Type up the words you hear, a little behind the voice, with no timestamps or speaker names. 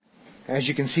As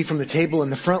you can see from the table in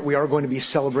the front, we are going to be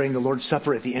celebrating the Lord's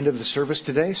Supper at the end of the service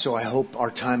today. So I hope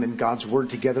our time in God's Word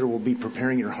together will be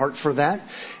preparing your heart for that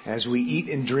as we eat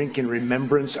and drink in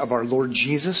remembrance of our Lord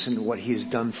Jesus and what He has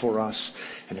done for us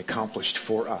and accomplished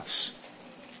for us.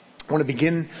 I want to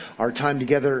begin our time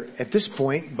together at this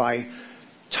point by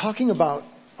talking about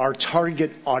our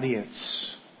target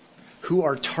audience, who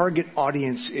our target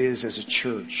audience is as a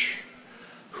church.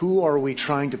 Who are we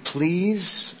trying to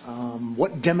please?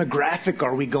 What demographic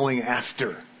are we going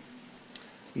after?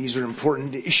 These are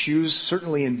important issues,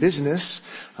 certainly in business.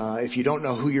 If you don't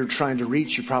know who you're trying to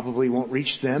reach, you probably won't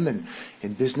reach them. And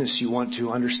in business, you want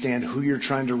to understand who you're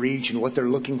trying to reach and what they're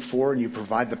looking for, and you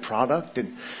provide the product.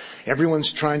 And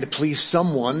everyone's trying to please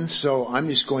someone, so I'm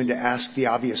just going to ask the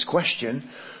obvious question.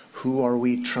 Who are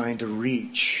we trying to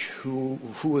reach? Who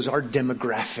is our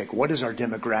demographic? What is our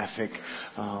demographic?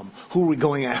 Who are we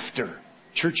going after?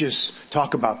 Churches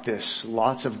talk about this.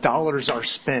 Lots of dollars are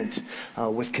spent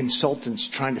with consultants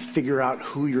trying to figure out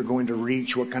who you're going to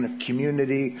reach, what kind of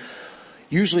community.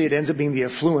 Usually it ends up being the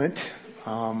affluent.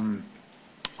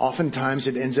 Oftentimes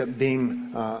it ends up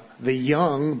being the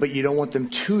young, but you don't want them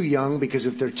too young, because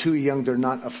if they're too young, they're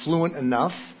not affluent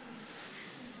enough.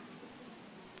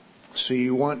 So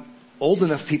you want old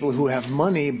enough people who have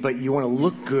money, but you want to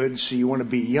look good, so you want to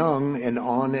be young, and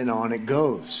on it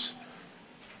goes.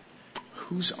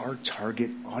 Who's our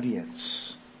target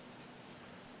audience?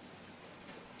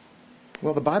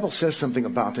 Well, the Bible says something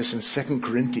about this in 2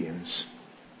 Corinthians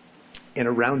in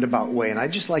a roundabout way, and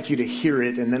I'd just like you to hear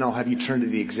it, and then I'll have you turn to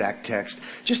the exact text.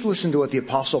 Just listen to what the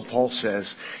Apostle Paul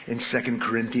says in 2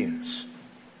 Corinthians.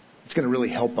 It's going to really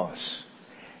help us.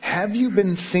 Have you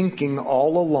been thinking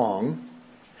all along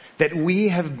that we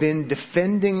have been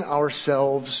defending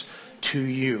ourselves to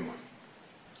you?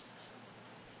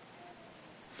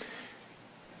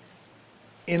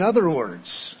 In other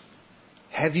words,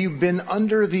 have you been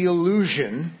under the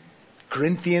illusion,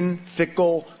 Corinthian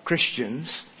fickle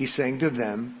Christians, he's saying to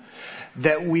them,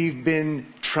 that we've been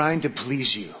trying to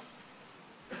please you?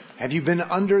 Have you been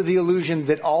under the illusion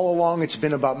that all along it's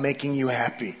been about making you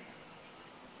happy?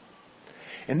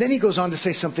 And then he goes on to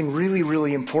say something really,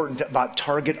 really important about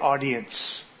target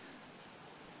audience.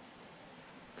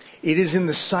 It is in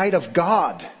the sight of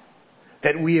God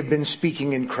that we have been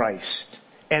speaking in Christ,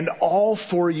 and all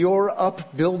for your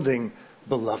upbuilding,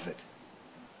 beloved.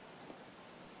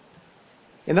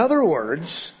 In other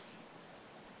words,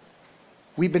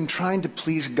 we've been trying to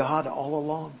please God all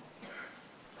along.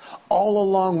 All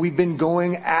along we've been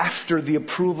going after the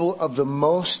approval of the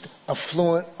most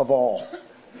affluent of all.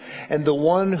 And the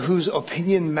one whose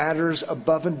opinion matters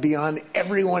above and beyond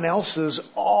everyone else's.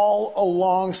 All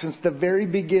along, since the very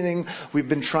beginning, we've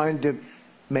been trying to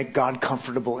make God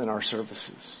comfortable in our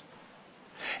services.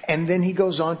 And then he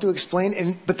goes on to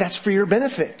explain, but that's for your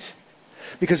benefit.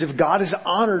 Because if God is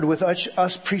honored with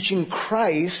us preaching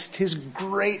Christ, His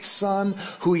great Son,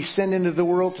 who He sent into the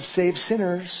world to save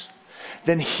sinners,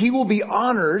 then He will be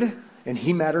honored, and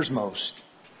He matters most.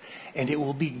 And it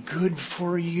will be good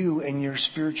for you and your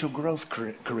spiritual growth,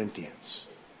 Corinthians.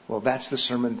 Well, that's the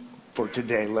sermon for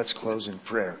today. Let's close in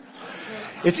prayer.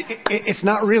 It's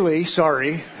not really,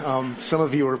 sorry. Some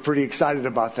of you are pretty excited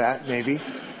about that, maybe.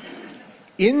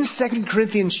 In 2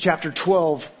 Corinthians chapter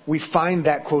 12, we find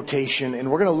that quotation,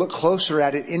 and we're going to look closer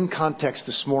at it in context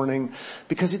this morning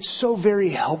because it's so very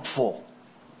helpful.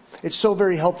 It's so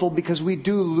very helpful because we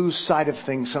do lose sight of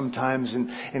things sometimes,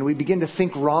 and we begin to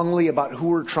think wrongly about who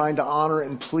we're trying to honor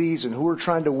and please and who we're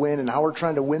trying to win and how we're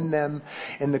trying to win them.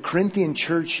 And the Corinthian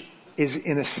church is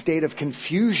in a state of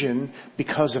confusion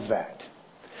because of that.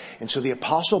 And so the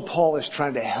Apostle Paul is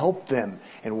trying to help them.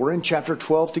 And we're in chapter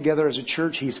 12 together as a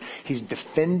church. He's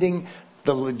defending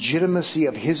the legitimacy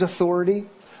of his authority.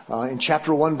 In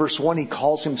chapter 1, verse 1, he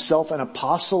calls himself an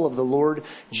apostle of the Lord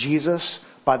Jesus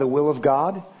by the will of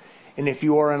God. And if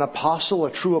you are an apostle,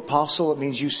 a true apostle, it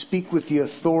means you speak with the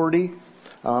authority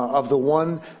of the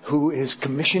one who has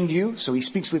commissioned you. So he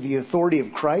speaks with the authority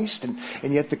of Christ. And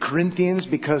yet the Corinthians,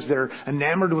 because they're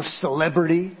enamored with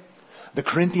celebrity, the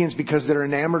Corinthians, because they're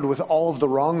enamored with all of the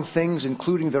wrong things,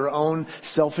 including their own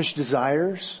selfish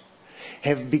desires,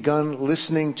 have begun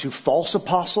listening to false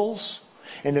apostles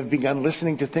and have begun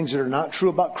listening to things that are not true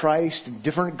about Christ,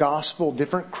 different gospel,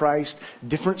 different Christ,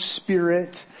 different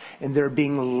spirit. And they're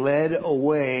being led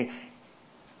away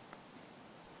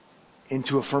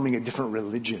into affirming a different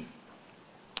religion.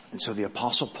 And so the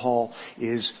Apostle Paul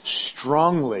is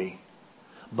strongly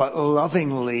but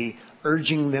lovingly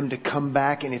urging them to come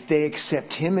back. And if they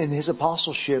accept him and his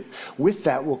apostleship, with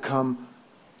that will come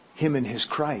him and his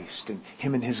Christ and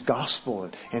him and his gospel.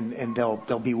 And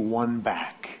they'll be won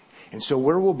back. And so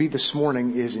where we'll be this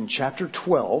morning is in chapter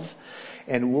 12,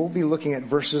 and we'll be looking at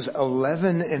verses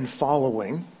 11 and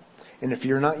following. And if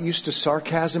you're not used to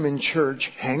sarcasm in church,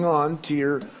 hang on to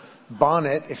your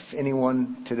bonnet, if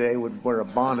anyone today would wear a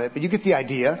bonnet, but you get the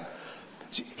idea.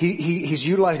 He's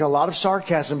utilizing a lot of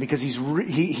sarcasm because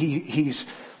he's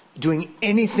doing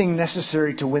anything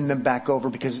necessary to win them back over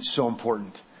because it's so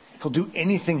important. He'll do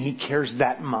anything, he cares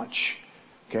that much.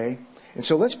 Okay? And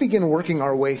so let's begin working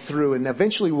our way through, and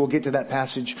eventually we'll get to that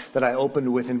passage that I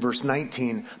opened with in verse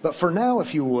 19. But for now,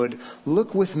 if you would,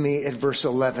 look with me at verse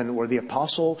 11, where the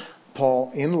Apostle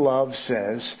Paul, in love,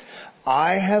 says,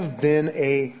 I have been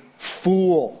a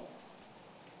fool.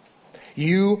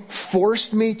 You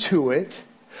forced me to it,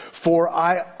 for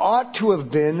I ought to have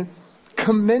been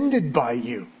commended by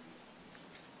you.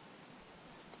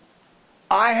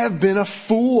 I have been a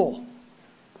fool.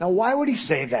 Now, why would he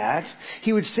say that?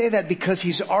 He would say that because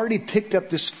he's already picked up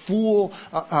this fool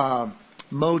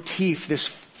motif, this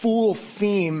fool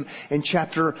theme in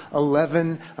chapter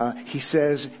 11. He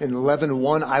says in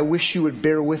 11:1, I wish you would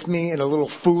bear with me in a little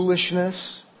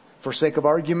foolishness for sake of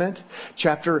argument.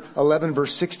 Chapter 11,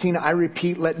 verse 16, I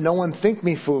repeat, let no one think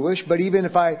me foolish, but even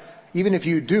if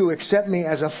you do, accept me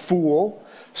as a fool,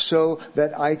 so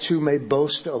that I too may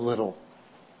boast a little.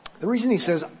 The reason he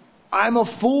says, I'm a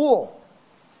fool,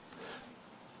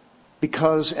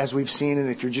 because as we've seen, and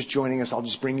if you're just joining us, I'll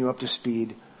just bring you up to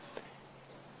speed.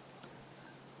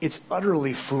 It's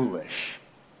utterly foolish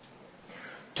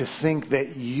to think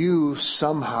that you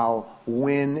somehow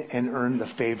win and earn the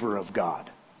favor of God.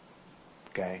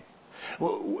 Okay?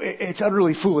 Well, it's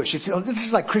utterly foolish. This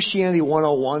is like Christianity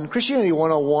 101. Christianity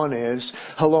 101 is,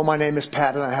 hello, my name is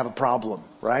Pat and I have a problem,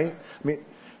 right? I mean,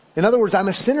 in other words, I'm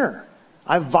a sinner.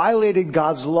 I've violated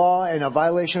God's law, and a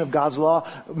violation of God's law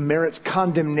merits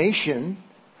condemnation.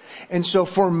 And so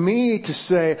for me to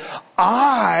say,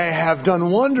 I have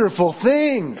done wonderful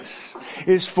things,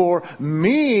 is for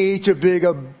me to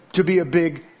be a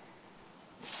big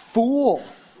fool.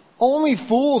 Only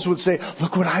fools would say,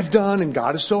 look what I've done and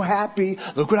God is so happy.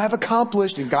 Look what I've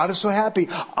accomplished and God is so happy.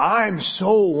 I'm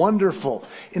so wonderful.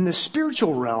 In the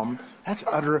spiritual realm, that's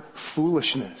utter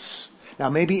foolishness. Now,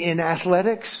 maybe in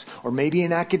athletics, or maybe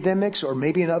in academics, or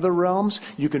maybe in other realms,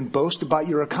 you can boast about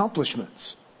your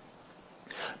accomplishments.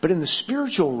 But in the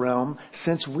spiritual realm,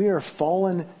 since we are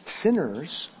fallen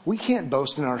sinners, we can't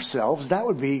boast in ourselves. That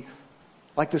would be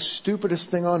like the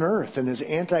stupidest thing on earth and as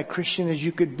anti-Christian as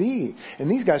you could be. And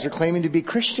these guys are claiming to be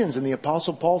Christians, and the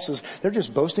Apostle Paul says they're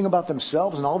just boasting about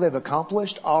themselves and all they've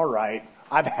accomplished. All right,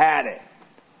 I've had it.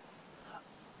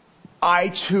 I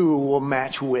too will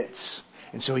match wits.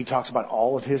 And so he talks about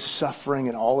all of his suffering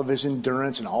and all of his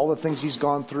endurance and all the things he's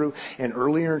gone through. And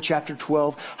earlier in chapter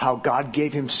 12, how God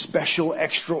gave him special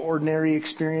extraordinary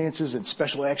experiences and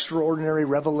special extraordinary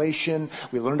revelation.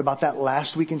 We learned about that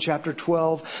last week in chapter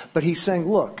 12. But he's saying,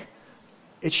 look,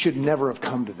 it should never have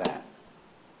come to that.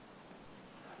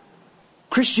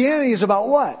 Christianity is about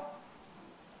what?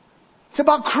 It's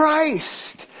about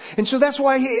Christ. And so that's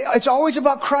why it's always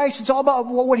about Christ. It's all about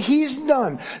what he's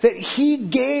done. That he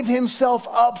gave himself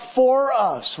up for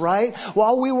us, right?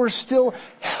 While we were still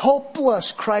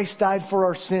helpless, Christ died for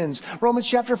our sins. Romans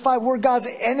chapter 5, we're God's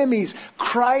enemies.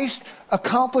 Christ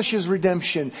accomplishes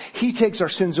redemption. He takes our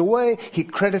sins away. He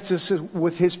credits us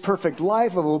with his perfect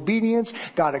life of obedience.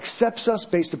 God accepts us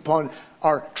based upon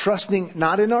our trusting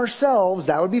not in ourselves.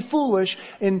 That would be foolish.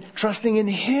 In trusting in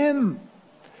him.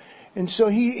 And so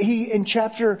he in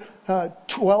chapter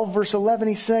 12, verse 11,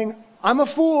 he's saying, I'm a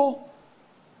fool.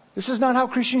 This is not how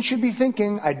Christians should be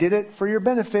thinking. I did it for your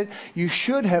benefit. You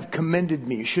should have commended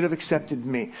me. You should have accepted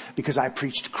me because I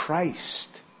preached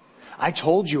Christ. I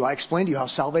explained to you how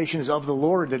salvation is of the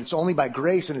Lord, that it's only by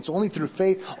grace and it's only through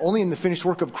faith, only in the finished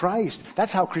work of Christ.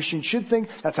 That's how Christians should think.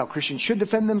 That's how Christians should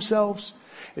defend themselves.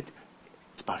 It's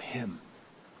about him.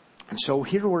 And so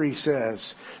here where he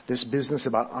says this business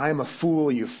about I'm a fool,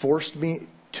 you forced me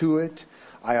to it,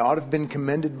 I ought to have been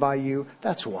commended by you.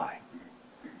 That's why.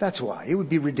 That's why. It would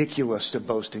be ridiculous to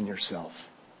boast in yourself.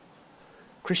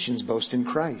 Christians boast in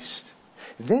Christ.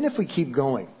 Then if we keep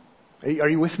going, are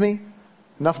you with me?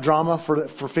 Enough drama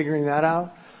for figuring that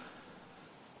out?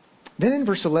 Then in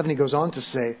verse 11 he goes on to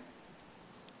say,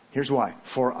 here's why.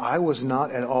 For I was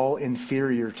not at all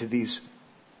inferior to these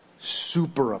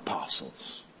super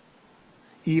apostles.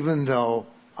 Even though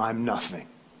I'm nothing.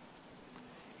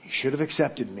 You should have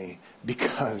accepted me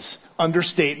because,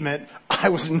 understatement, I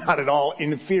was not at all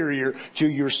inferior to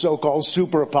your so-called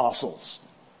super apostles.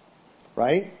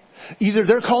 Right? Either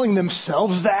they're calling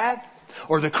themselves that,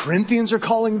 or the Corinthians are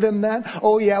calling them that.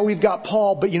 Oh yeah, we've got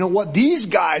Paul, but you know what? These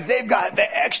guys, they've got the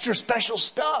extra special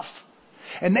stuff.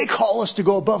 And they call us to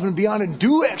go above and beyond and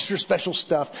do extra special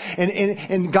stuff.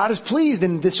 And God is pleased.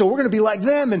 And so we're going to be like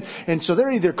them. And so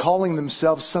they're either calling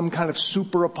themselves some kind of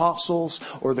super apostles,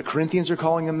 or the Corinthians are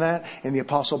calling them that. And the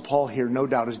Apostle Paul here, no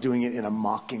doubt, is doing it in a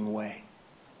mocking way.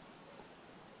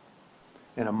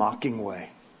 In a mocking way.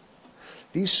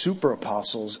 These super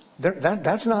apostles,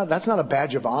 that's not a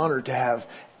badge of honor to have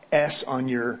S on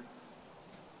your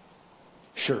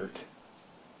shirt,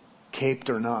 caped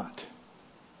or not.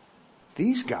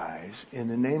 These guys, in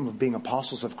the name of being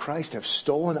apostles of Christ, have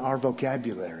stolen our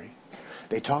vocabulary.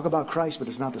 They talk about Christ, but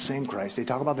it's not the same Christ. They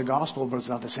talk about the gospel, but it's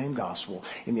not the same gospel.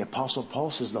 And the Apostle Paul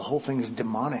says the whole thing is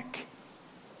demonic.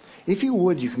 If you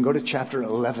would, you can go to chapter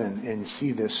 11 and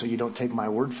see this, so you don't take my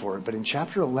word for it. But in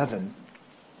chapter 11,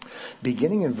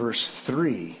 beginning in verse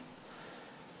 3,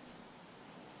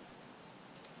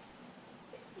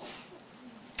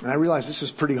 and I realize this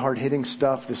is pretty hard-hitting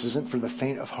stuff. This isn't for the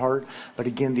faint of heart. But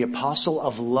again, the apostle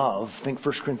of love, think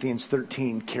 1 Corinthians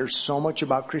 13, cares so much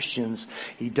about Christians,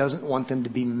 he doesn't want them to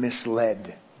be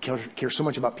misled. He cares so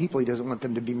much about people, he doesn't want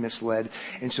them to be misled.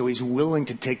 And so he's willing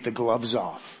to take the gloves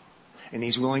off. And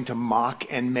he's willing to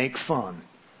mock and make fun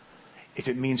if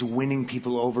it means winning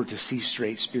people over to see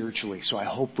straight spiritually. So I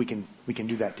hope we can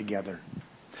do that together.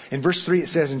 In verse 3 it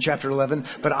says in chapter 11,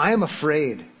 "But I am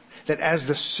afraid that as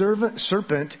the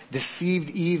serpent deceived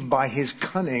Eve by his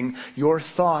cunning, your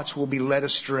thoughts will be led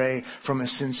astray from a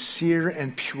sincere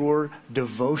and pure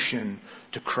devotion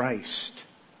to Christ.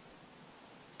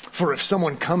 For if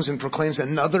someone comes and proclaims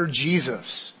another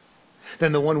Jesus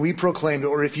than the one we proclaimed,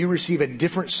 or if you receive a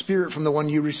different spirit from the one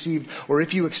you received, or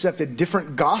if you accept a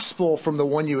different gospel from the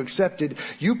one you accepted,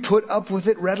 you put up with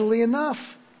it readily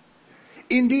enough.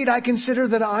 Indeed, I consider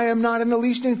that I am not in the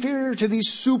least inferior to these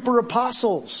super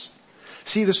apostles."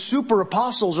 See, the super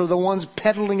apostles are the ones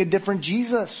peddling a different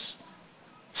Jesus.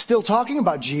 Still talking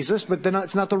about Jesus, but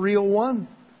it's not the real one.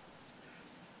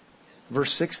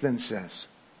 Verse 6 then says,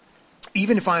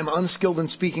 "Even if I am unskilled in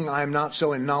speaking, I am not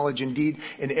so in knowledge. Indeed,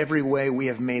 in every way we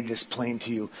have made this plain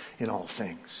to you in all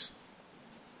things."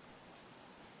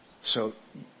 So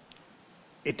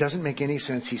it doesn't make any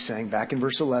sense, he's saying, back in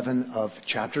verse 11 of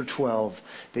chapter 12,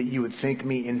 that you would think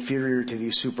me inferior to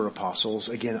these super apostles.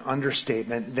 Again,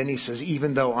 understatement. Then he says,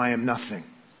 "Even though I am nothing."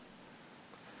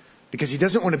 Because he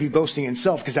doesn't want to be boasting in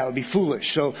himself, because that would be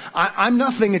foolish. So I'm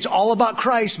nothing. It's all about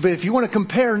Christ. But if you want to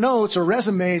compare notes or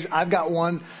resumes, I've got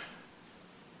one.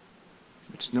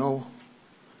 It's no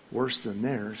worse than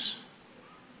theirs.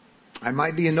 I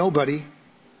might be a nobody,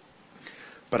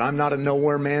 but I'm not a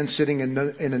nowhere man sitting in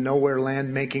a nowhere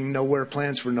land making nowhere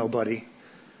plans for nobody.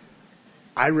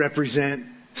 I represent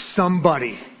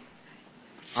somebody.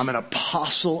 I'm an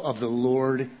apostle of the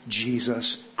Lord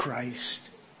Jesus Christ.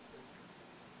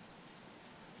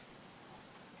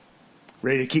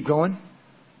 Ready to keep going?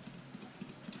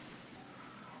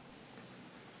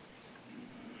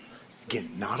 Again,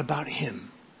 not about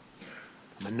him.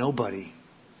 I'm a nobody,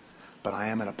 but I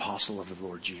am an apostle of the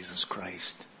Lord Jesus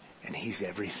Christ. And he's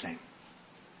everything.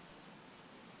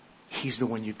 He's the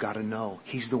one you've got to know.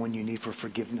 He's the one you need for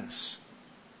forgiveness.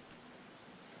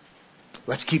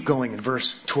 Let's keep going in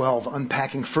verse 12,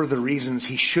 unpacking further reasons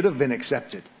he should have been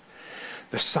accepted.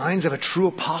 "The signs of a true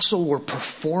apostle were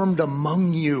performed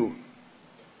among you."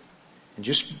 And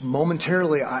just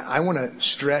momentarily, I want to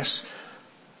stress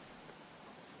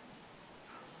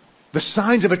the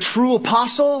signs of a true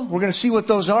apostle. We're going to see what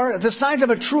those are. The signs of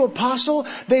a true apostle,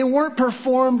 they weren't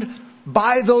performed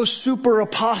by those super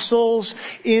apostles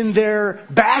in their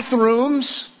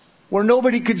bathrooms where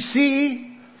nobody could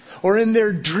see, or in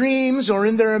their dreams, or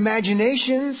in their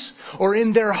imaginations, or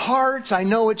in their hearts. I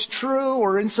know it's true,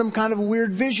 or in some kind of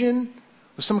weird vision,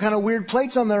 with some kind of weird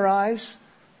plates on their eyes.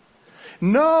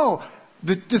 No.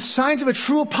 The signs of a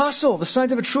true apostle,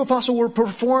 were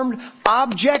performed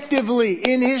objectively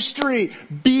in history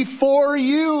before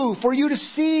you, for you to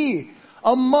see,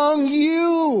 among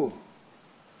you.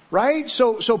 Right?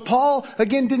 So Paul,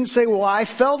 again, didn't say, well, I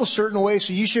felt a certain way,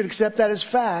 so you should accept that as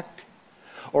fact.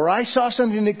 Or I saw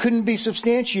something that couldn't be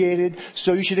substantiated,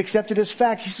 so you should accept it as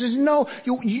fact. He says, no,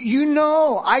 you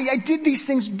know, I did these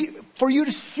things for you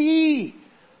to see.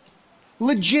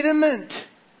 Legitimate.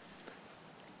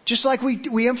 Just like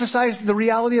we emphasize the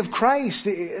reality of Christ,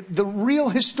 the real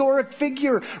historic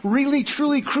figure, really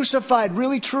truly crucified,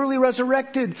 really truly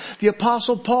resurrected. The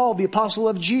Apostle Paul, the apostle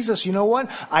of Jesus. You know what?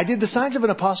 I did the signs of an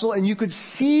apostle and you could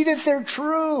see that they're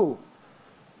true.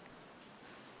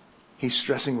 He's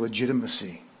stressing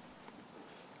legitimacy,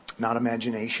 not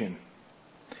imagination.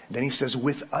 Then he says,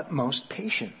 with utmost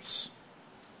patience.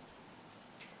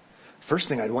 First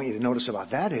thing I'd want you to notice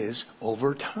about that is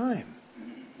over time.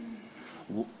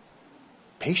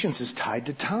 patience is tied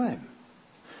to time.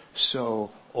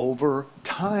 So over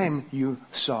time you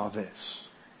saw this.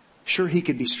 Sure, he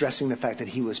could be stressing the fact that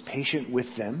he was patient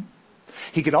with them.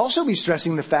 He could also be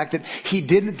stressing the fact that he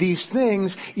did these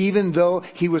things even though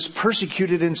he was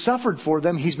persecuted and suffered for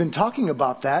them. He's been talking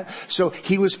about that. So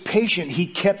he was patient. He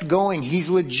kept going. He's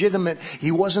legitimate.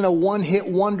 He wasn't a one-hit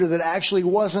wonder that actually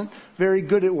wasn't very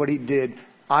good at what he did,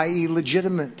 i.e.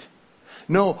 legitimate.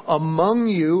 No, among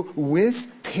you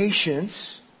with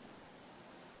patience.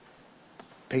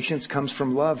 Patience comes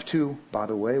from love too, by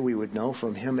the way, we would know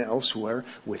from him elsewhere,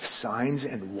 with signs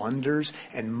and wonders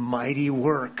and mighty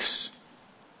works.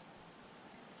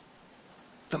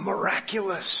 The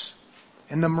miraculous.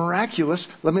 And the miraculous,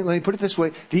 let me put it this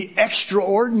way, the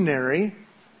extraordinary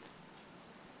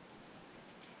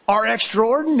are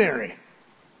extraordinary.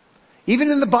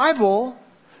 Even in the Bible,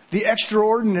 the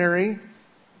extraordinary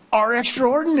are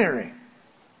extraordinary.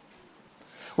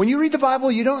 When you read the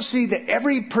Bible, you don't see that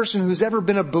every person who's ever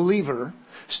been a believer,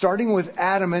 starting with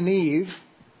Adam and Eve,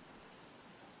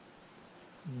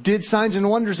 did signs and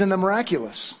wonders in the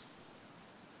miraculous.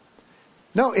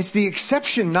 No, it's the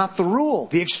exception, not the rule.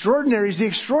 The extraordinary is the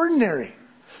extraordinary.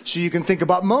 So you can think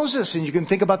about Moses and you can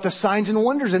think about the signs and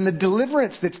wonders and the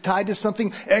deliverance that's tied to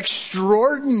something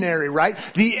extraordinary, right?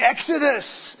 The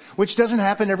Exodus, which doesn't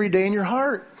happen every day in your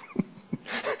heart.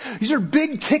 These are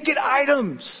big ticket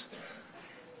items.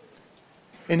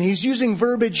 And he's using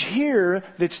verbiage here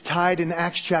that's tied in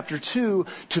Acts chapter 2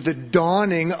 to the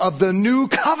dawning of the new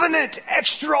covenant.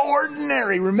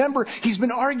 Extraordinary. Remember, he's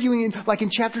been arguing like in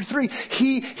chapter 3.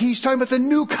 He's talking about the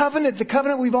new covenant, the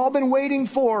covenant we've all been waiting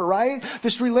for, right?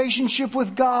 This relationship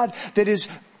with God that is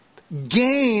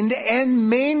gained and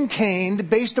maintained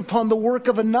based upon the work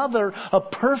of another, a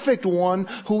perfect one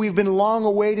who we've been long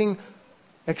awaiting,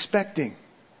 expecting.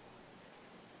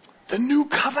 The new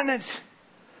covenant.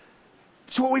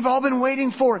 It's what we've all been waiting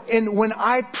for. And when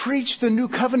I preach the new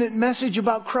covenant message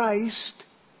about Christ,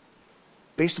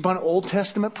 based upon Old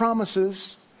Testament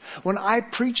promises, when I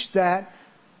preached that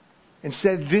and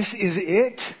said, this is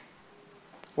it,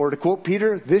 or to quote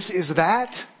Peter, this is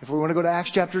that, if we want to go to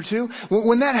Acts chapter 2,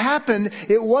 when that happened,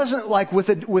 it wasn't like with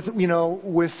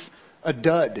a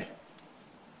dud.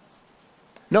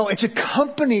 No, it's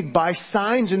accompanied by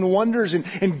signs and wonders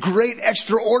and great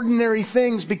extraordinary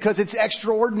things because it's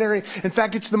extraordinary. In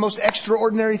fact, it's the most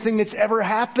extraordinary thing that's ever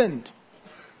happened.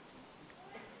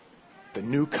 The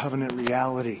new covenant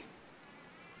reality.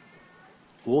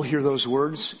 We'll hear those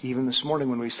words even this morning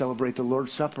when we celebrate the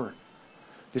Lord's Supper.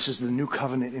 This is the new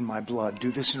covenant in my blood.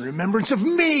 Do this in remembrance of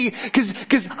me,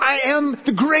 because I am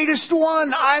the greatest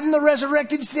one. I'm the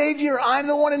resurrected Savior. I'm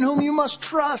the one in whom you must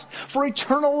trust for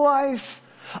eternal life.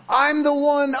 I'm the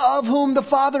one of whom the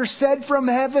Father said from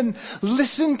heaven,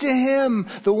 listen to him,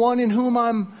 the one in whom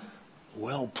I'm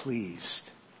well pleased.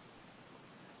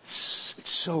 It's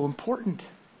so important.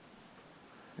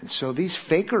 And so these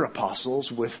faker apostles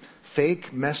with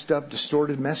fake, messed up,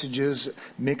 distorted messages,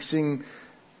 mixing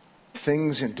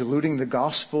things and diluting the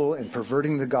gospel and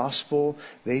perverting the gospel,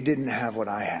 they didn't have what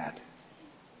I had.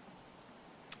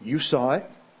 You saw it.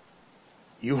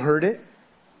 You heard it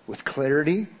with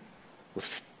clarity,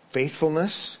 with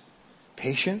faithfulness,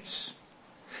 patience.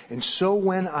 And so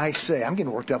when I say, I'm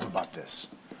getting worked up about this.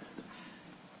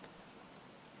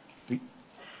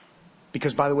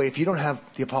 Because by the way, if you don't have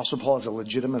the Apostle Paul as a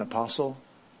legitimate apostle,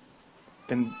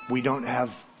 then we don't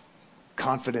have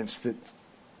confidence that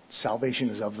salvation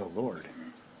is of the Lord.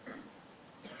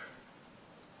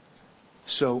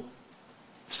 So,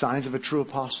 signs of a true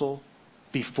apostle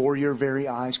before your very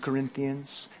eyes,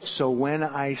 Corinthians. So when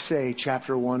I say,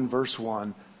 chapter 1, verse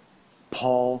 1,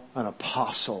 Paul, an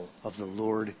apostle of the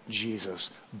Lord Jesus,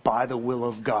 by the will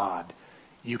of God,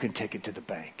 you can take it to the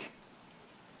bank.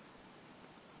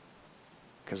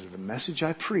 Because of the message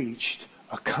I preached,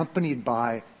 accompanied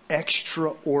by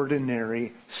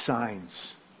extraordinary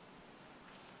signs.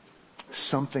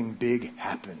 Something big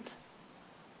happened.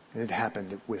 And it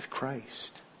happened with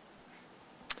Christ.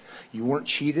 You weren't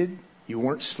cheated. You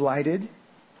weren't slighted.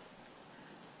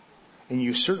 And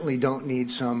you certainly don't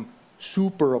need some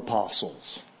super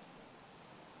apostles.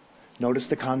 Notice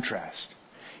the contrast.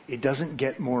 It doesn't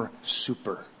get more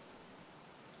super.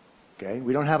 Okay?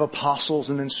 We don't have apostles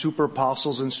and then super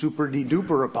apostles and super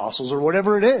de-duper apostles or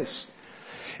whatever it is.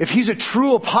 If he's a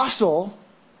true apostle,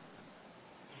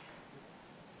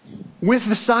 with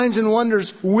the signs and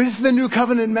wonders, with the new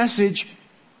covenant message,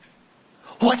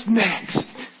 what's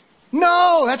next?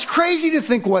 No, that's crazy to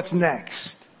think what's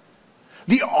next.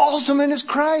 The ultimate is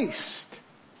Christ.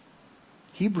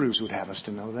 Hebrews would have us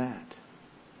to know that.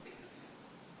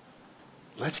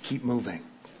 Let's keep moving.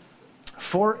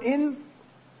 For in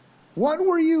What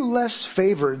were you less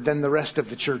favored than the rest of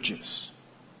the churches?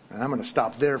 And I'm going to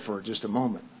stop there for just a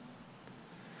moment.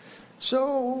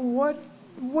 So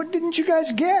what didn't you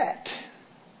guys get?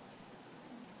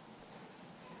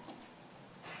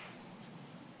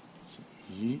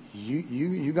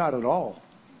 You got it all.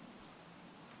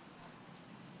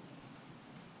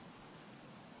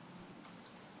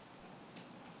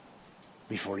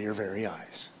 Before your very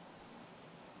eyes.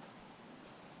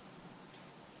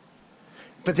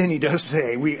 But then he does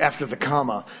say, after the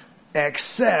comma,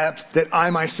 except that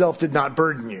I myself did not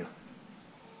burden you.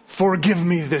 Forgive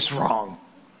me this wrong.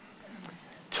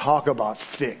 Talk about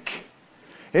thick.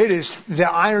 The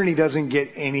irony doesn't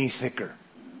get any thicker.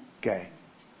 Okay.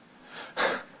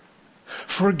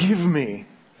 Forgive me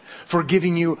for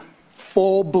giving you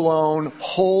full-blown,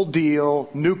 whole deal,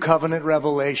 new covenant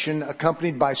revelation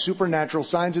accompanied by supernatural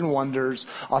signs and wonders,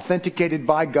 authenticated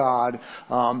by God.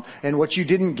 And what you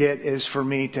didn't get is for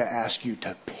me to ask you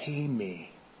to pay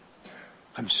me.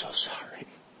 I'm so sorry.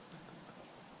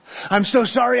 I'm so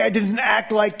sorry I didn't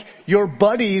act like your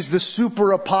buddies, the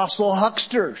super apostle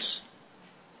hucksters.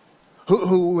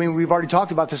 Who we've already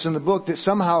talked about this in the book, that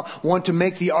somehow want to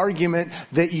make the argument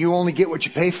that you only get what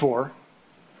you pay for.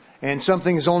 And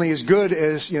something is only as good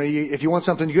as, if you want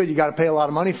something good, you got to pay a lot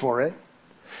of money for it.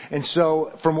 And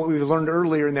so from what we learned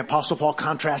earlier in the Apostle Paul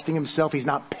contrasting himself, he's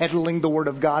not peddling the word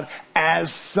of God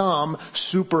as some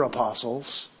super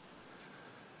apostles.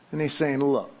 And he's saying,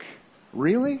 look,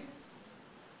 really?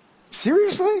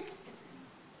 Seriously?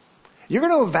 You're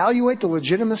going to evaluate the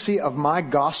legitimacy of my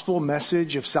gospel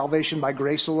message of salvation by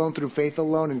grace alone, through faith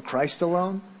alone, in Christ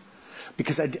alone?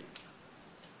 Because I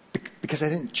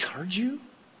didn't charge you?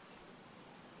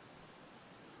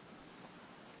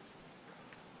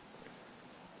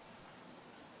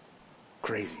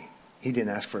 Crazy. He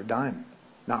didn't ask for a dime.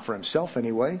 Not for himself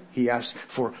anyway. He asked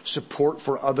for support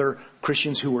for other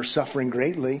Christians who were suffering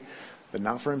greatly, but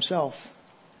not for himself.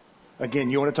 Again,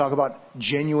 you want to talk about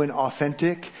genuine,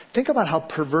 authentic? Think about how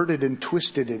perverted and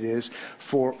twisted it is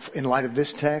in light of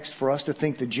this text, for us to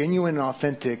think the genuine and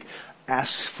authentic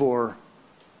asks for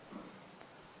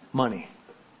money.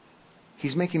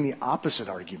 He's making the opposite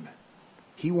argument.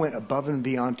 He went above and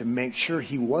beyond to make sure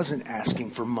he wasn't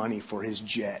asking for money for his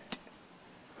jet.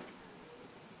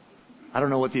 I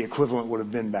don't know what the equivalent would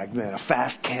have been back then. A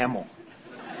fast camel.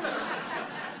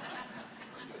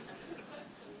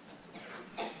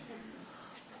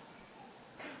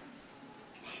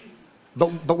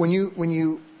 But when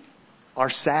you are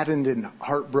saddened and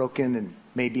heartbroken and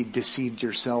maybe deceived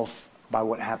yourself by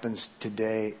what happens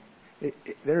today,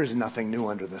 there is nothing new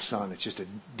under the sun. It's just a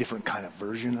different kind of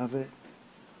version of it.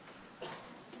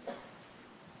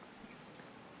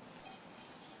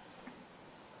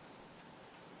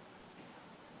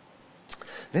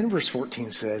 Then verse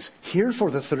 14 says, "Here for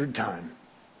the third time,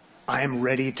 I am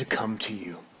ready to come to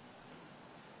you."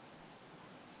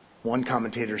 One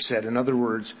commentator said, in other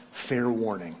words, fair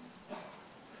warning.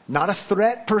 Not a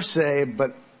threat per se,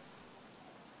 but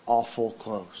awful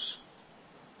close.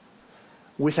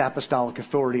 With apostolic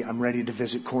authority, I'm ready to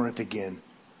visit Corinth again.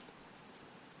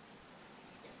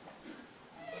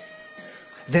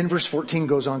 Then verse 14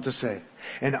 goes on to say,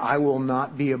 "And I will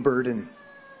not be a burden."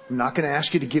 I'm not going to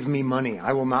ask you to give me money.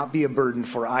 I will not be a burden,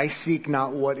 for I seek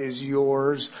not what is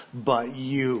yours, but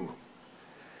you.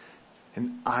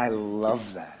 And I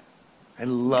love that. I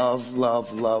love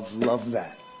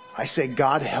that. I say,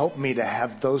 God, help me to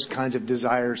have those kinds of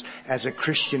desires as a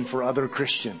Christian for other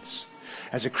Christians,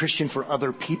 as a Christian for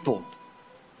other people.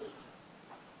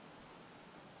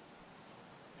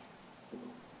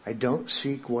 I don't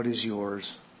seek what is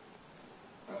yours.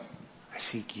 I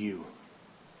seek you.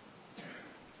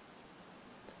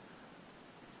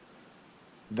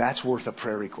 That's worth a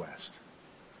prayer request.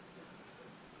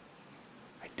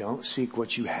 I don't seek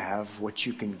what you have, what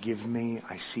you can give me.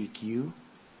 I seek you.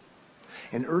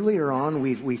 And earlier on,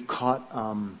 we've caught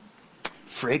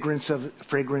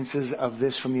fragrances of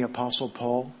this from the Apostle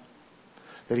Paul,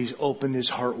 that he's opened his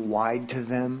heart wide to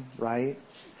them, right?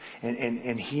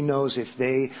 And he knows if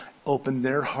they open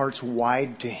their hearts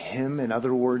wide to him, in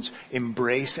other words,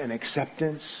 embrace and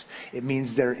acceptance, it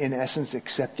means they're in essence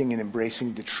accepting and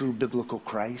embracing the true biblical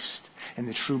Christ and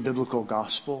the true biblical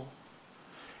gospel.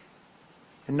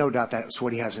 And no doubt that's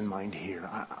what he has in mind here.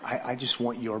 I just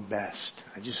want your best.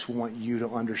 I just want you to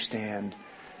understand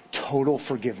total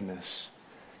forgiveness,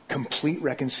 complete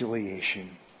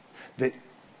reconciliation that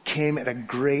came at a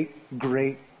great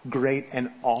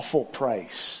and awful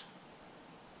price.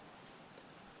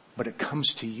 But it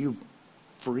comes to you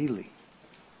freely.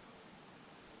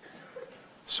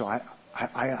 So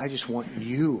I just want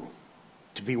you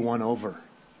to be won over.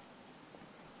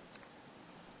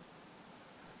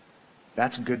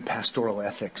 That's good pastoral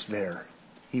ethics there,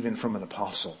 even from an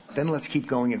apostle. Then let's keep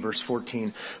going in verse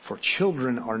 14. For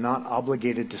children are not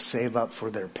obligated to save up for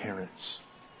their parents,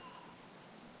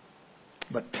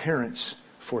 but parents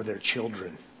for their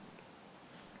children.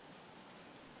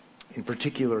 In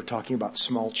particular, talking about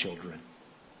small children.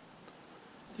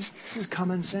 This is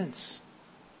common sense,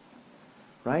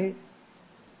 right?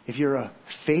 If you're a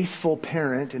faithful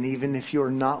parent, and even if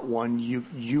you're not one,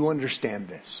 you understand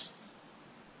this.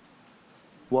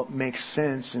 What makes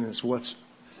sense and is what's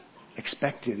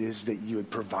expected is that you would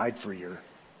provide for your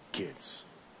kids.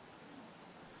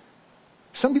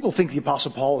 Some people think the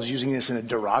Apostle Paul is using this in a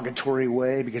derogatory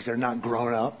way because they're not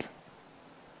grown up.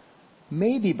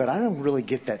 Maybe, but I don't really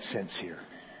get that sense here.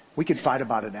 We could fight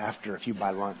about it after if you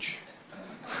buy lunch.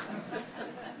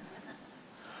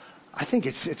 I think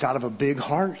it's out of a big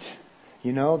heart.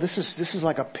 You know, this is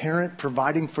like a parent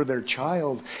providing for their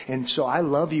child. And so I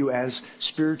love you as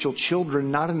spiritual children,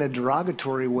 not in a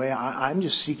derogatory way. I'm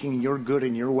just seeking your good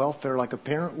and your welfare like a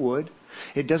parent would.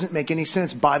 It doesn't make any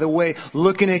sense. By the way,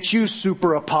 looking at you,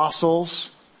 super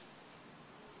apostles,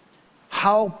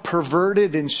 how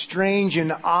perverted and strange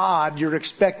and odd you're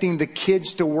expecting the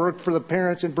kids to work for the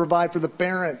parents and provide for the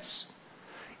parents.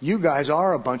 You guys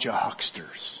are a bunch of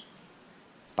hucksters,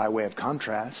 by way of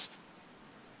contrast.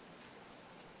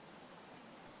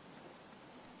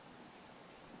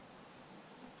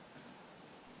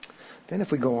 Then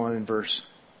if we go on in verse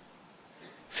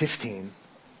 15,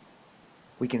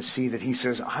 we can see that he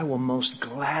says, I will most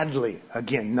gladly,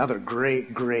 again, another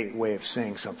great way of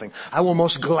saying something. I will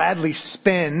most gladly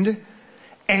spend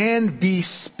and be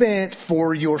spent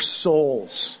for your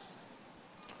souls.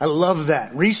 I love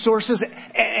that. Resources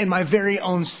and my very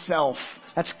own self.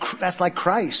 That's like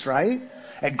Christ, right?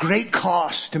 At great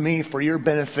cost to me for your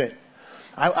benefit.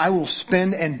 I will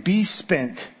spend and be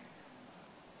spent.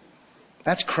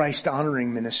 That's Christ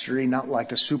honoring ministry, not like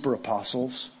the super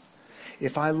apostles.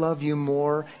 If I love you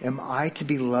more, am I to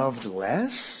be loved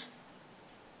less?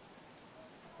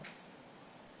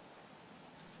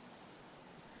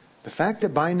 The fact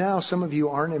that by now some of you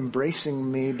aren't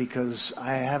embracing me because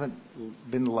I haven't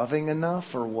been loving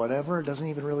enough or whatever doesn't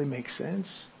even really make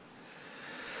sense.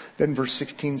 Then verse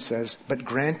 16 says, but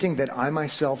granting that I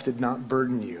myself did not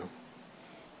burden you,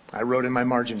 I wrote in my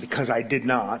margin, because I did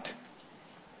not.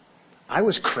 I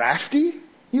was crafty,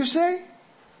 you say?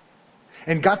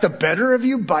 And got the better of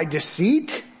you by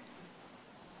deceit?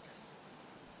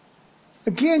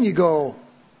 Again, you go,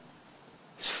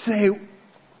 say,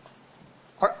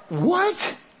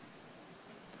 what?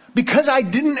 Because I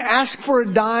didn't ask for a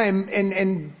dime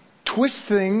and twist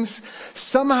things,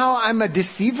 somehow I'm a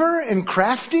deceiver and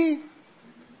crafty?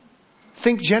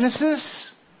 Think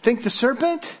Genesis? Think the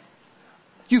serpent?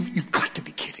 You've got to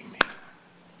be kidding me.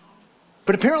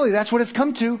 But apparently that's what it's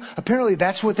come to. Apparently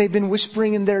that's what they've been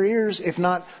whispering in their ears, if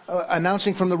not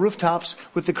announcing from the rooftops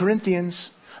with the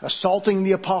Corinthians, assaulting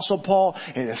the Apostle Paul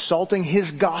and assaulting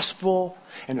his gospel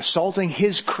and assaulting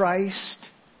his Christ.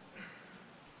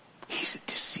 He's a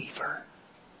deceiver.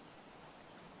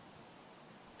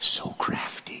 So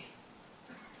crafty.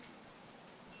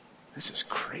 This is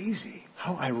crazy.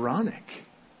 How ironic.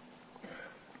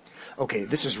 Okay,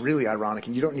 this is really ironic,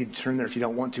 and you don't need to turn there if you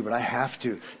don't want to, but I have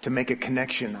to make a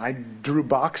connection. I drew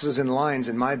boxes and lines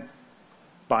in my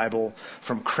Bible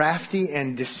from crafty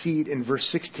and deceit in verse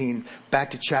 16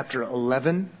 back to chapter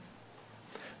 11.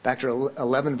 Back to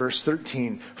 11 verse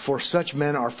 13. For such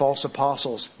men are false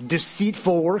apostles,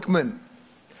 deceitful workmen,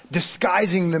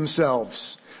 disguising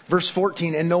themselves. Verse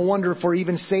 14, and no wonder, for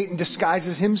even Satan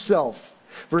disguises himself.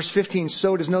 Verse 15,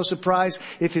 so it is no surprise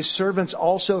if his servants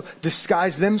also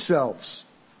disguise themselves.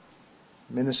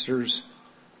 Ministers,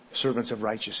 servants of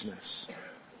righteousness.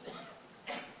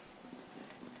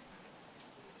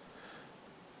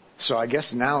 So I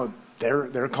guess now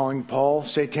they're calling Paul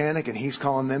satanic and he's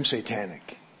calling them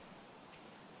satanic.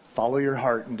 Follow your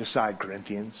heart and decide,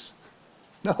 Corinthians.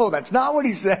 No, that's not what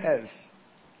he says.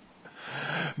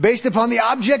 Based upon the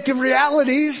objective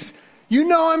realities, you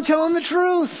know I'm telling the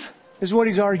truth, is what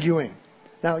he's arguing.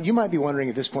 Now, you might be wondering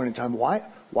at this point in time,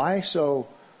 why so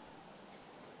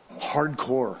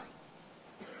hardcore?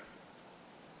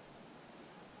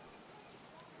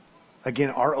 Again,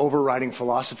 our overriding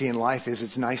philosophy in life is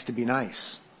it's nice to be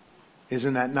nice.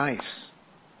 Isn't that nice?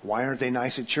 Why aren't they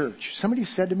nice at church? Somebody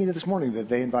said to me this morning that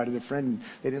they invited a friend and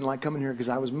they didn't like coming here because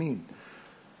I was mean.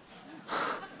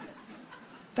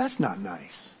 That's not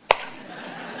nice.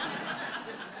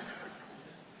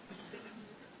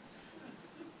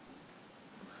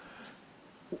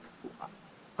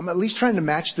 I'm at least trying to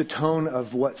match the tone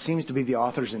of what seems to be the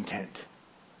author's intent.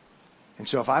 And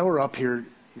so if I were up here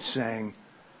saying,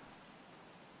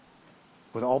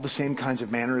 with all the same kinds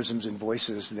of mannerisms and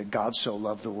voices, that God so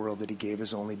loved the world that he gave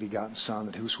his only begotten Son,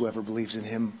 that whosoever believes in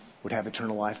him would have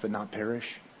eternal life but not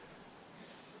perish,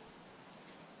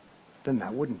 then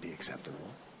that wouldn't be acceptable.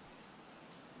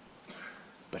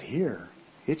 But here,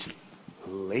 it's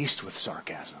laced with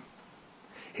sarcasm.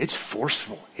 It's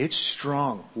forceful. It's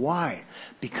strong. Why?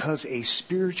 Because a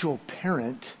spiritual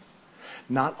parent,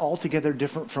 not altogether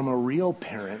different from a real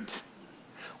parent,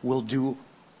 will do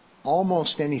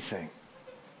almost anything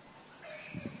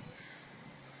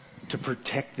to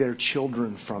protect their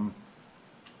children from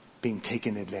being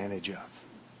taken advantage of.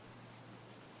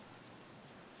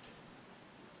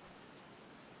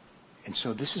 And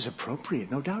so this is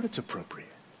appropriate. No doubt it's appropriate.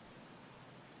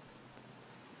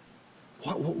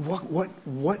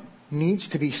 What needs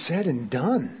to be said and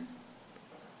done?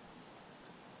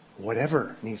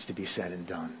 Whatever needs to be said and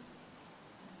done.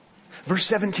 Verse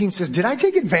 17 says, did I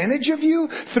take advantage of you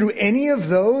through any of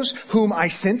those whom I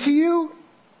sent to you?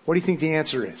 What do you think the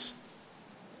answer is?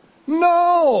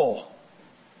 No!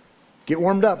 Get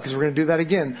warmed up because we're going to do that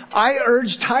again. I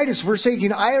urged Titus, verse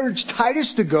 18, I urged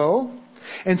Titus to go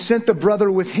and sent the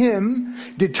brother with him.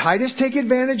 Did Titus take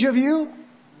advantage of you?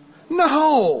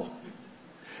 No!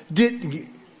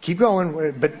 Keep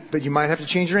going, but you might have to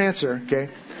change your answer, okay?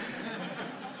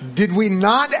 Did we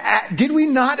not act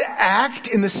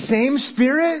in the same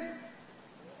spirit?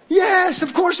 Yes,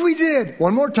 of course we did.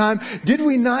 One more time. Did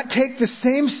we not take the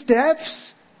same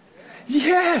steps?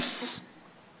 Yes.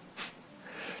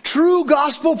 True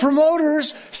gospel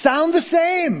promoters sound the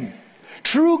same.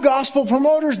 True gospel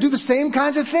promoters do the same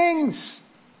kinds of things.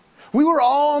 We were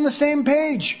all on the same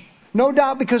page. No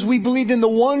doubt, because we believed in the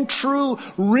one true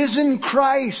risen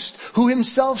Christ who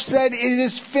himself said, it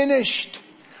is finished.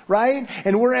 Right?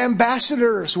 And we're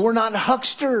ambassadors. We're not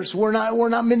hucksters. We're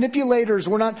not manipulators.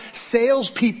 We're not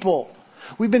salespeople.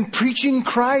 We've been preaching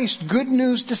Christ, good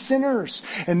news to sinners.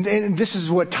 And this is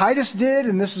what Titus did,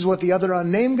 and this is what the other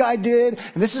unnamed guy did,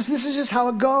 and this is just how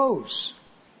it goes.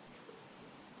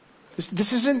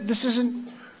 This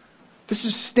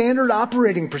is standard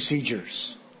operating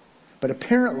procedures. But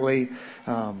apparently,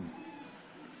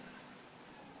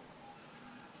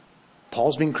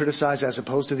 Paul's being criticized as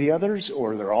opposed to the others,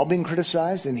 or they're all being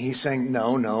criticized, and he's saying,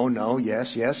 no,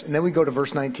 yes. And then we go to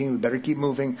verse 19, we better keep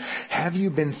moving. Have you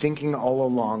been thinking all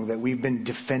along that we've been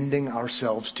defending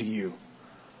ourselves to you?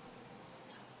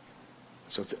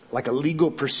 So it's like a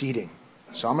legal proceeding.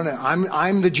 So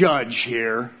I'm the judge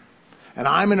here, and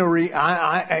I'm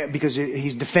gonna because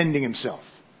he's defending himself.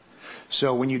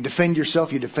 So when you defend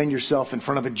yourself in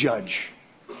front of a judge.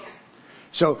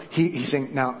 So he's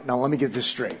saying, now let me get this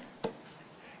straight.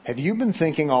 Have you been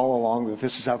thinking all along that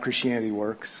this is how Christianity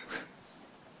works?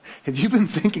 Have you been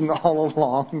thinking all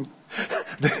along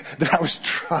that I was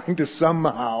trying to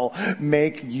somehow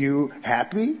make you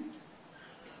happy?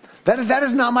 That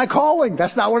is not my calling.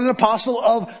 That's not what an apostle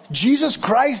of Jesus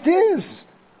Christ is.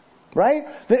 Right?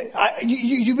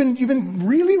 You've been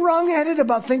really wrong-headed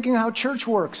about thinking how church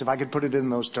works, if I could put it in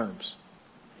those terms.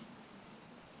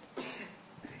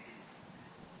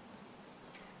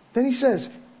 Then he says,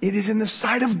 it is in the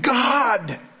sight of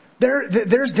God.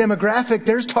 There's demographic,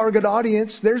 there's target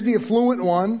audience, there's the affluent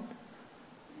one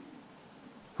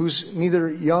who's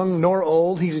neither young nor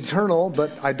old. He's eternal,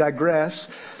 but I digress.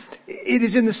 It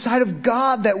is in the sight of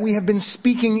God that we have been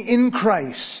speaking in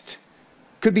Christ.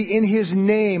 Could be in his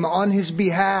name, on his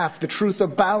behalf, the truth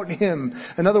about him.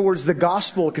 In other words, the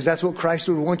gospel, because that's what Christ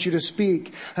would want you to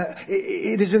speak.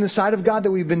 It is in the sight of God that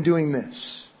we've been doing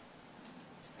this.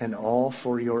 And all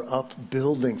for your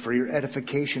upbuilding, for your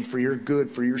edification, for your good,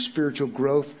 for your spiritual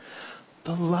growth.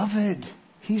 Beloved,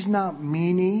 he's not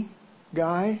meanie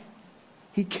guy.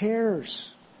 He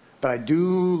cares. But I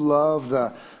do love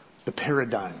the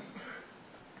paradigm.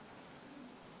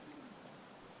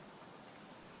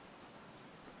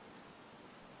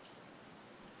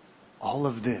 All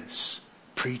of this,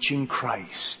 preaching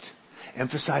Christ,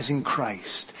 emphasizing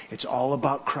Christ. It's all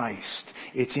about Christ.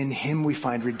 It's in him we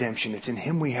find redemption. It's in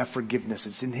him we have forgiveness.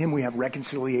 It's in him we have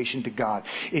reconciliation to God.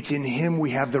 It's in him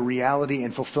we have the reality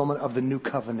and fulfillment of the new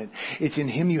covenant. It's in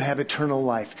him you have eternal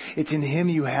life. It's in him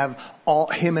you have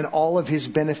him and all of his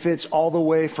benefits all the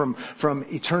way from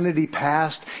eternity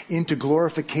past into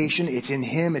glorification. It's in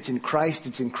him. It's in Christ.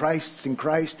 It's in Christ. It's in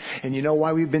Christ. And you know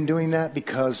why we've been doing that?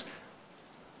 Because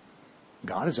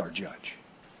God is our judge.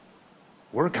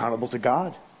 We're accountable to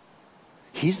God.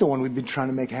 He's the one we've been trying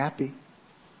to make happy.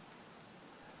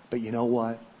 But you know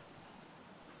what?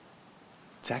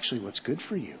 It's actually what's good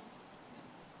for you.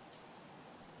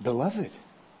 Beloved,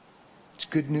 it's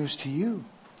good news to you.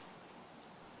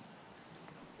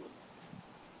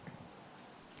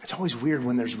 It's always weird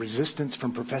when there's resistance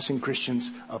from professing Christians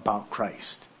about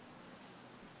Christ.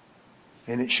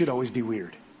 And it should always be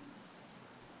weird.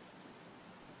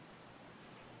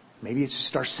 Maybe it's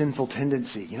just our sinful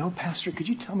tendency. You know, Pastor, could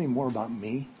you tell me more about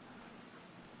me?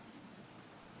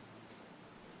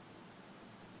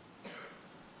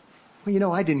 Well, you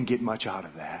know, I didn't get much out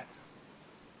of that.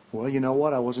 Well, you know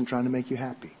what? I wasn't trying to make you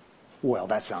happy. Well,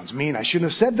 that sounds mean. I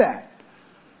shouldn't have said that.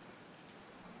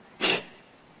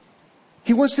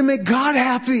 He wants to make God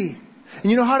happy.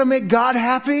 And you know how to make God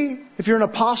happy? If you're an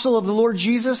apostle of the Lord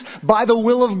Jesus, by the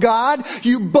will of God,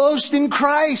 you boast in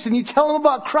Christ and you tell them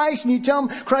about Christ and you tell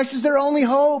them Christ is their only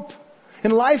hope.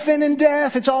 In life and in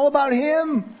death, it's all about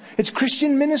Him. It's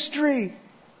Christian ministry.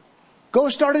 Go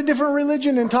start a different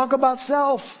religion and talk about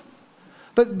self.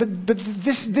 But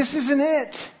this isn't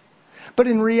it. But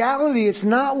in reality, it's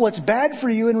not what's bad for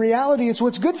you. In reality, it's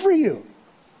what's good for you,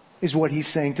 is what He's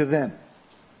saying to them.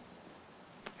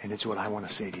 And it's what I want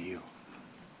to say to you.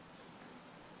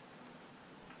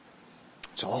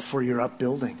 It's all for your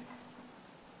upbuilding.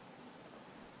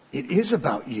 It is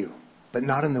about you, but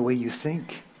not in the way you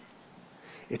think.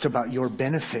 It's about your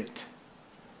benefit,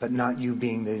 but not you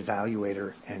being the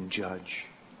evaluator and judge.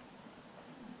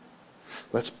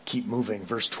 Let's keep moving.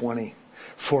 Verse 20.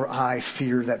 For I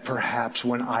fear that perhaps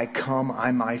when I come,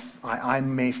 I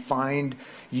may find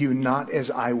you not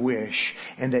as I wish,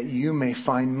 and that you may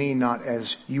find me not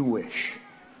as you wish.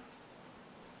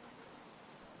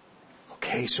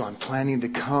 Okay, so I'm planning to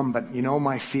come, but you know,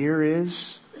 my fear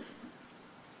is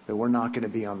that we're not going to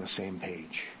be on the same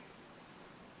page.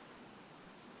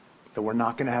 That we're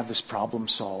not going to have this problem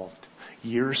solved.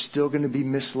 You're still going to be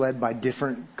misled by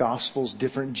different gospels,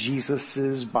 different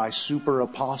Jesuses, by super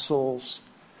apostles.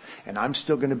 And I'm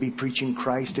still going to be preaching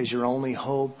Christ as your only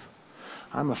hope.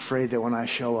 I'm afraid that when I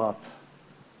show up,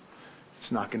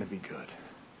 it's not going to be good.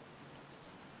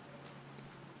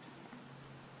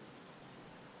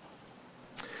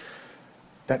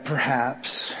 That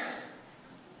perhaps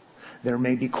there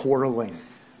may be quarreling,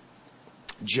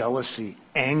 jealousy,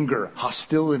 anger,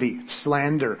 hostility,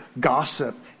 slander,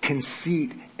 gossip,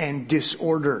 conceit, and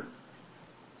disorder.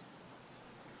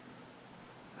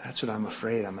 That's what I'm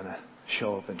afraid I'm going to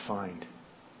show up and find.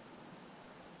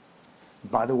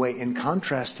 By the way, in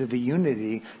contrast to the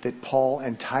unity that Paul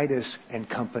and Titus and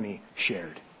company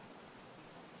shared.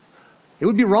 It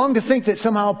would be wrong to think that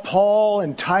somehow Paul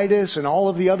and Titus and all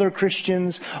of the other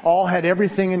Christians all had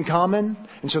everything in common.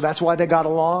 And so that's why they got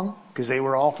along. Because they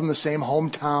were all from the same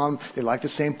hometown. They liked the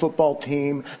same football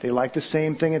team. They liked the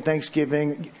same thing at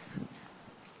Thanksgiving.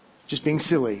 Just being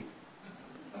silly.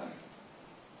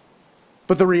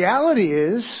 But the reality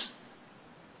is,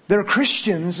 they're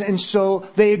Christians, and so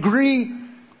they agree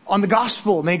on the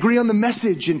gospel, and they agree on the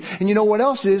message. And you know what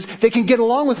else is? They can get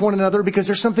along with one another because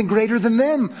there's something greater than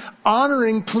them.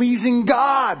 Honoring, pleasing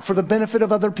God for the benefit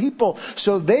of other people.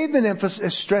 So they've been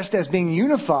stressed as being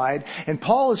unified. And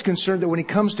Paul is concerned that when he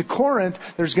comes to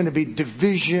Corinth, there's going to be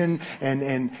division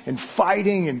and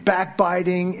fighting and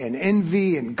backbiting and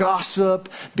envy and gossip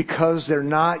because they're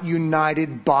not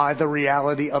united by the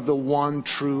reality of the one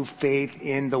true faith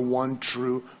in the one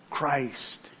true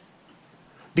Christ.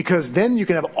 Because then you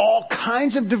can have all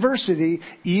kinds of diversity,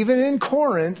 even in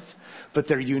Corinth, but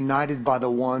they're united by the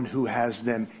one who has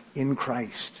them in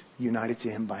Christ, united to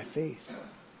Him by faith.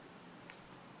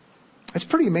 It's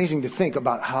pretty amazing to think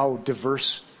about how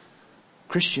diverse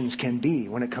Christians can be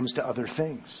when it comes to other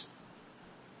things.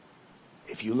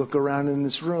 If you look around in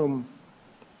this room,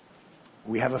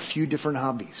 we have a few different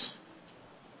hobbies.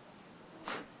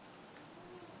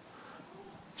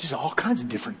 Just all kinds of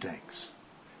different things.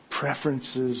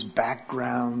 Preferences,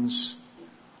 backgrounds,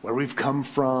 where we've come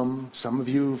from. Some of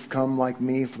you have come like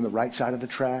me from the right side of the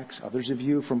tracks. Others of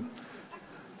you from...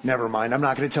 Never mind, I'm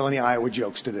not going to tell any Iowa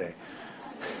jokes today.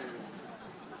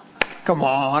 Come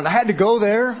on, I had to go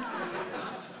there.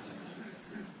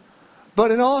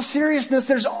 But in all seriousness,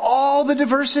 there's all the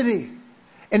diversity.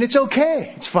 And it's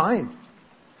okay, it's fine.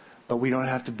 But we don't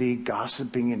have to be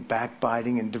gossiping and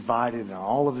backbiting and divided and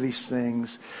all of these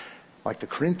things like the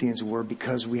Corinthians were,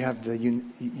 because we have the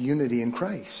unity in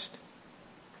Christ.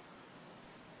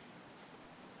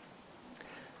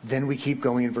 Then we keep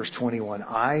going in verse 21.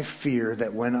 I fear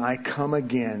that when I come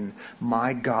again,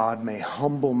 my God may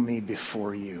humble me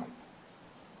before you.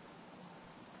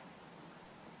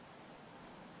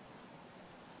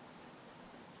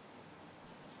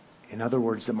 In other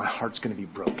words, that my heart's going to be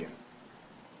broken.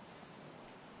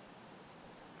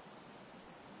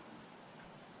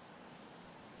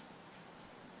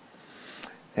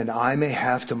 And I may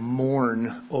have to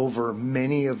mourn over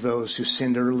many of those who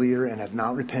sinned earlier and have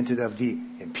not repented of the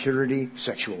impurity,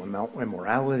 sexual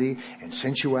immorality, and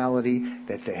sensuality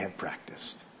that they have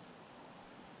practiced.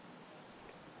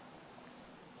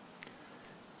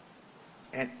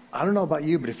 And I don't know about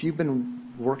you, but if you've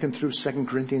been working through 2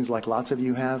 Corinthians like lots of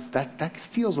you have, that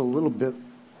feels a little bit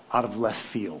out of left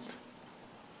field.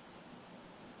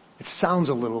 It sounds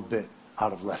a little bit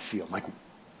out of left field. Like,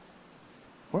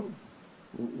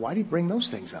 why do you bring those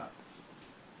things up?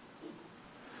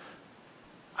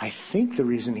 I think the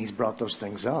reason he's brought those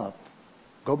things up,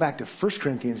 go back to 1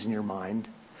 Corinthians in your mind,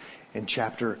 in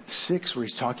chapter 6, where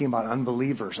he's talking about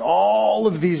unbelievers, all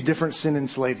of these different sin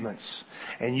enslavements.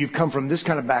 And you've come from this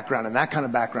kind of background and that kind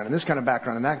of background and this kind of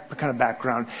background and that kind of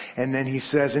background. And then he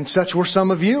says, and such were some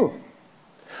of you.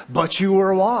 But you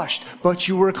were washed, but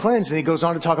you were cleansed. And he goes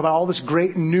on to talk about all this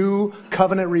great new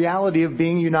covenant reality of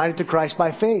being united to Christ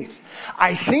by faith.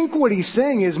 I think what he's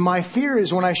saying is, my fear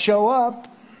is when I show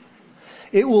up,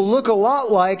 it will look a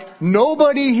lot like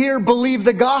nobody here believed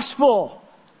the gospel.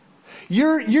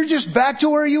 You're just back to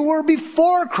where you were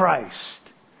before Christ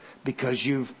because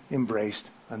you've embraced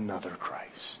another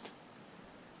Christ.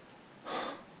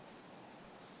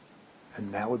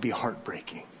 And that would be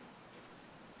heartbreaking.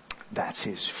 That's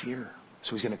his fear.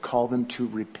 So he's going to call them to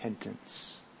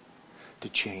repentance, to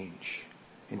change,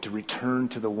 and to return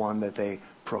to the one that they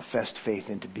professed faith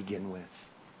in to begin with.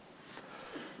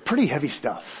 Pretty heavy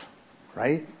stuff,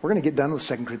 right? We're going to get done with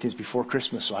 2 Corinthians before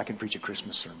Christmas so I can preach a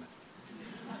Christmas sermon.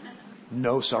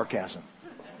 No sarcasm.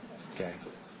 Okay?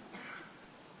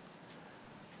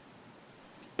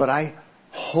 But I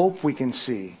hope we can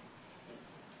see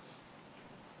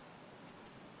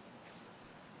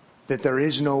that there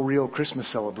is no real Christmas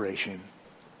celebration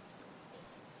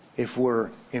if we're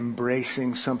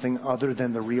embracing something other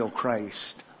than the real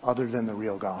Christ, other than the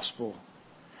real gospel.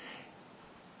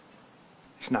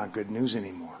 It's not good news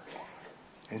anymore.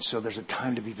 And so there's a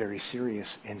time to be very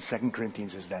serious, and 2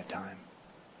 Corinthians is that time.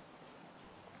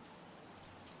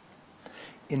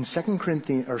 In 1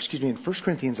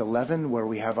 Corinthians 11, where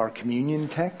we have our communion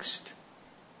text,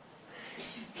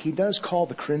 he does call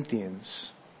the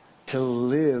Corinthians to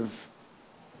live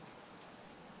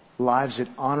lives that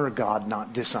honor God,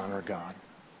 not dishonor God.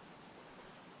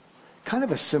 Kind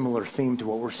of a similar theme to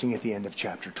what we're seeing at the end of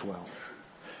chapter 12.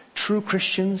 True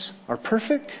Christians are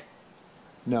perfect?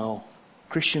 No.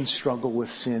 Christians struggle with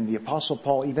sin. The Apostle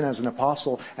Paul, even as an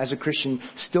apostle, as a Christian,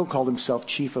 still called himself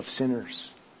chief of sinners.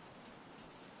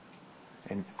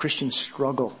 And Christians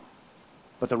struggle.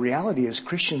 But the reality is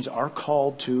Christians are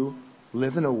called to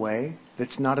live in a way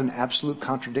that's not an absolute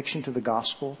contradiction to the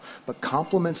gospel, but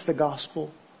complements the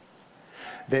gospel,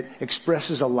 that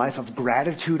expresses a life of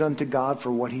gratitude unto God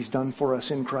for what he's done for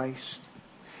us in Christ.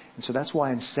 And so that's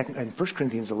why in 1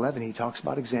 Corinthians 11, he talks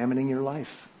about examining your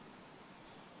life.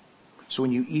 So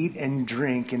when you eat and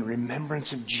drink in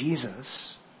remembrance of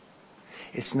Jesus,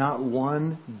 it's not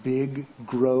one big,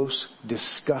 gross,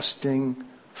 disgusting,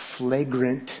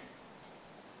 flagrant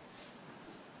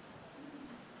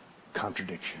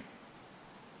contradiction.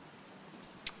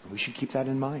 We should keep that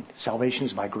in mind. Salvation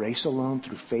is by grace alone,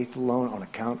 through faith alone, on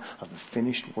account of the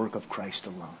finished work of Christ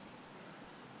alone.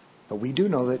 But we do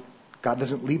know that God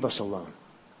doesn't leave us alone.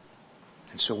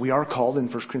 And so we are called in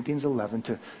 1 Corinthians 11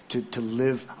 to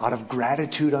live out of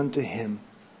gratitude unto him,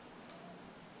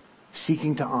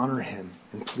 seeking to honor him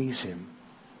and please him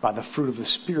by the fruit of the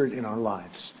Spirit in our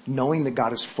lives, knowing that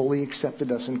God has fully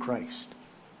accepted us in Christ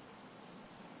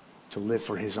to live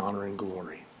for his honor and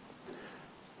glory.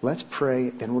 Let's pray,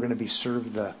 then we're going to be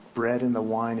served the bread and the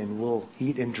wine, and we'll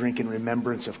eat and drink in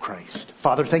remembrance of Christ.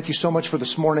 Father, thank you so much for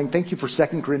this morning. Thank you for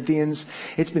 2 Corinthians.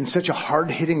 It's been such a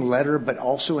hard-hitting letter, but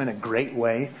also in a great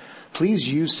way. Please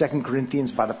use 2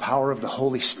 Corinthians by the power of the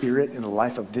Holy Spirit in the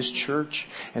life of this church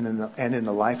and in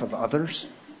the life of others,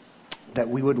 that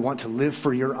we would want to live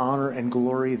for your honor and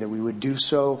glory, that we would do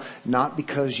so not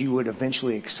because you would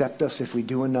eventually accept us if we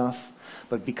do enough,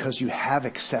 but because you have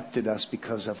accepted us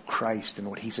because of Christ and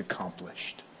what he's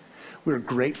accomplished. We're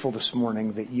grateful this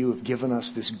morning that you have given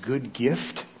us this good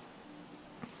gift,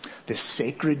 this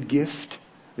sacred gift,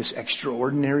 this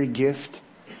extraordinary gift,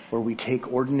 where we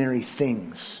take ordinary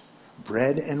things,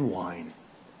 bread and wine,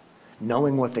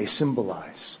 knowing what they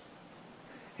symbolize,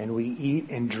 and we eat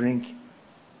and drink,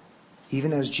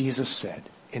 even as Jesus said,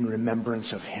 in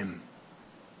remembrance of him.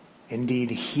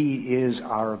 Indeed, he is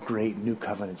our great new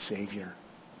covenant Savior.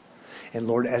 And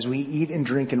Lord, as we eat and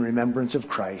drink in remembrance of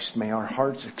Christ, may our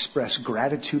hearts express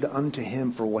gratitude unto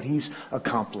him for what he's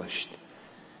accomplished.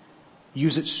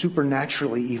 Use it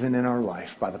supernaturally even in our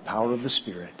life by the power of the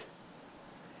Spirit.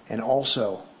 And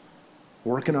also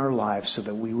work in our lives so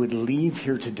that we would leave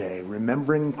here today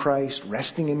remembering Christ,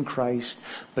 resting in Christ,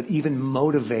 but even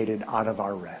motivated out of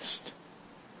our rest.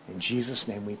 In Jesus'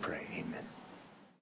 name we pray. Amen.